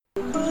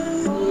I'm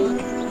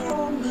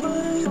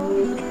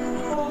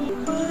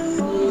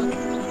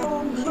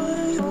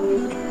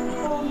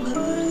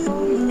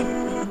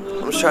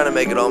just trying to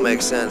make it all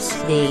make sense.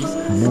 The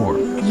More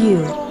You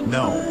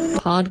Know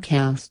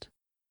Podcast.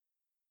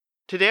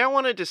 Today I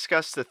want to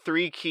discuss the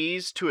 3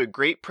 keys to a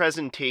great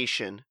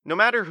presentation. No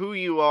matter who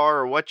you are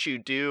or what you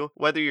do,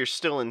 whether you're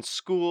still in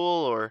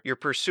school or you're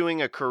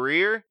pursuing a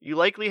career, you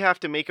likely have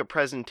to make a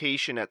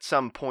presentation at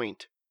some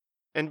point.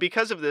 And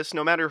because of this,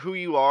 no matter who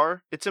you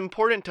are, it's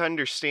important to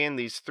understand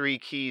these 3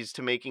 keys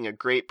to making a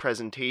great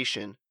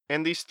presentation.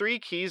 And these 3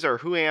 keys are: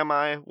 who am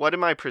I, what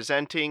am I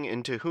presenting,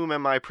 and to whom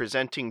am I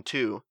presenting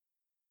to?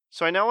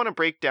 So I now want to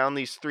break down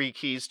these 3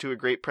 keys to a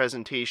great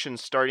presentation,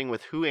 starting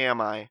with who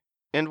am I.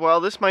 And while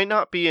this might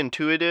not be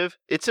intuitive,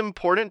 it's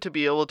important to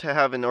be able to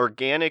have an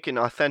organic and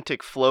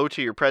authentic flow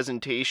to your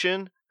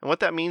presentation. And what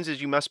that means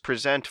is you must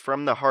present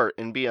from the heart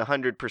and be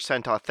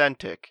 100%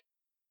 authentic.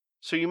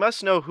 So you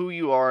must know who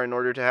you are in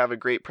order to have a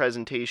great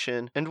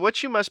presentation, and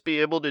what you must be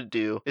able to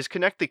do is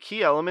connect the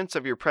key elements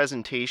of your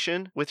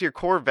presentation with your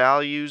core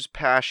values,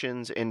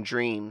 passions, and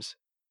dreams.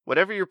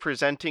 Whatever you're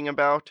presenting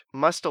about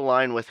must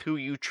align with who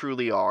you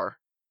truly are.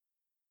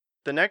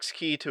 The next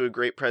key to a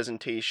great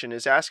presentation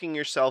is asking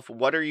yourself,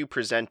 what are you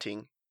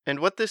presenting?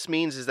 And what this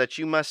means is that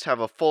you must have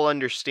a full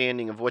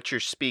understanding of what you're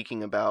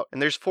speaking about.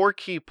 And there's 4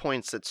 key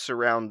points that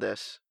surround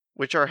this,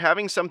 which are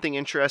having something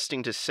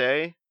interesting to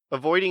say,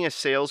 avoiding a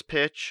sales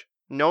pitch,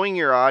 knowing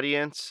your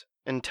audience,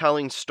 and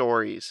telling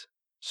stories.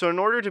 So in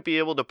order to be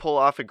able to pull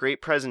off a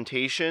great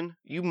presentation,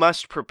 you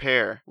must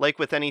prepare, like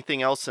with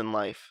anything else in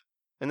life.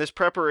 And this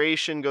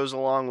preparation goes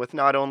along with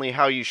not only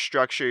how you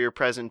structure your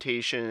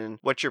presentation and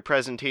what your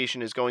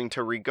presentation is going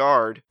to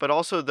regard, but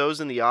also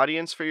those in the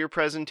audience for your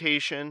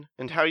presentation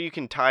and how you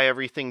can tie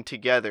everything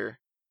together.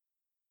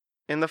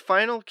 And the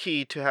final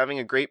key to having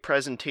a great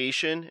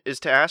presentation is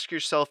to ask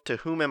yourself, to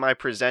whom am I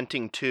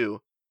presenting to?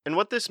 And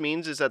what this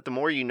means is that the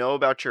more you know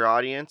about your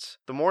audience,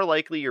 the more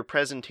likely your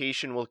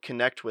presentation will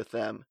connect with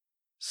them.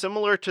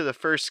 Similar to the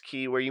first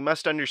key, where you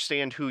must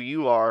understand who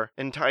you are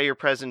and tie your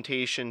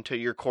presentation to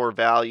your core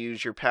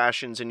values, your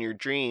passions, and your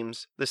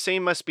dreams, the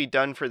same must be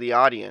done for the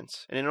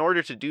audience. And in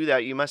order to do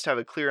that, you must have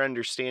a clear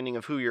understanding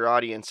of who your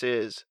audience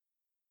is.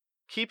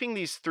 Keeping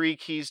these 3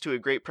 keys to a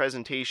great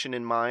presentation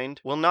in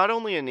mind will not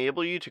only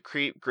enable you to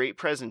create great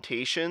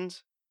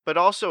presentations, but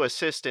also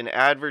assist in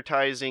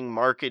advertising,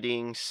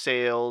 marketing,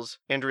 sales,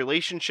 and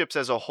relationships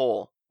as a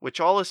whole, which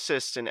all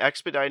assists in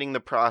expediting the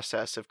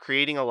process of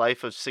creating a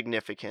life of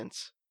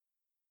significance.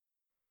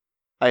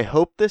 I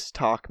hope this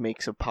talk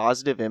makes a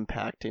positive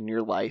impact in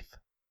your life.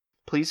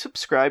 Please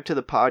subscribe to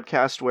the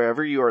podcast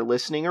wherever you are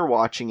listening or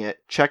watching it,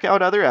 check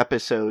out other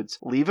episodes,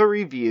 leave a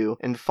review,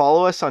 and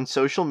follow us on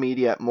social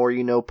media at More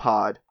You Know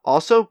Pod.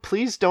 Also,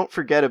 please don't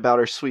forget about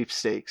our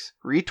sweepstakes.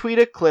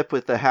 Retweet a clip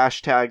with the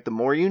hashtag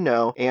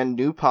 #TheMoreYouKnow and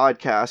new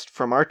podcast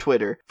from our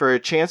Twitter for a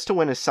chance to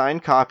win a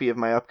signed copy of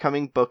my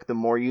upcoming book, The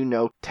More You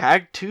Know.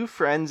 Tag 2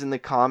 friends in the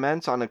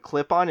comments on a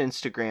clip on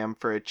Instagram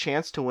for a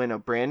chance to win a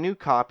brand new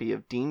copy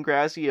of Dean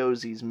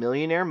Graziosi's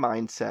Millionaire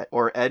Mindset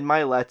or Ed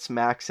Milet's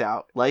Max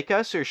Out. Like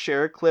us or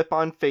share a clip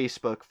on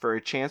Facebook for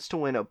a chance to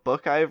win a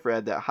book I have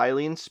read that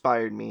highly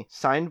inspired me,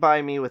 signed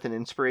by me with an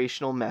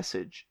inspirational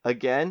message.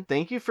 Again,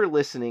 thank you for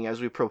listening as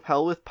we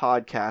propel with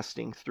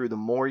podcasting through the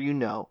More You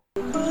Know.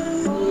 I'm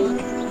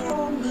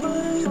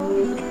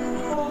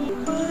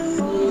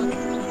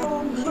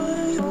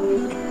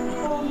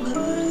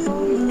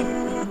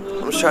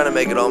just trying to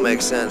make it all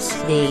make sense.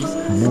 The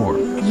More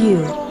You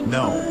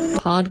Know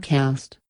Podcast.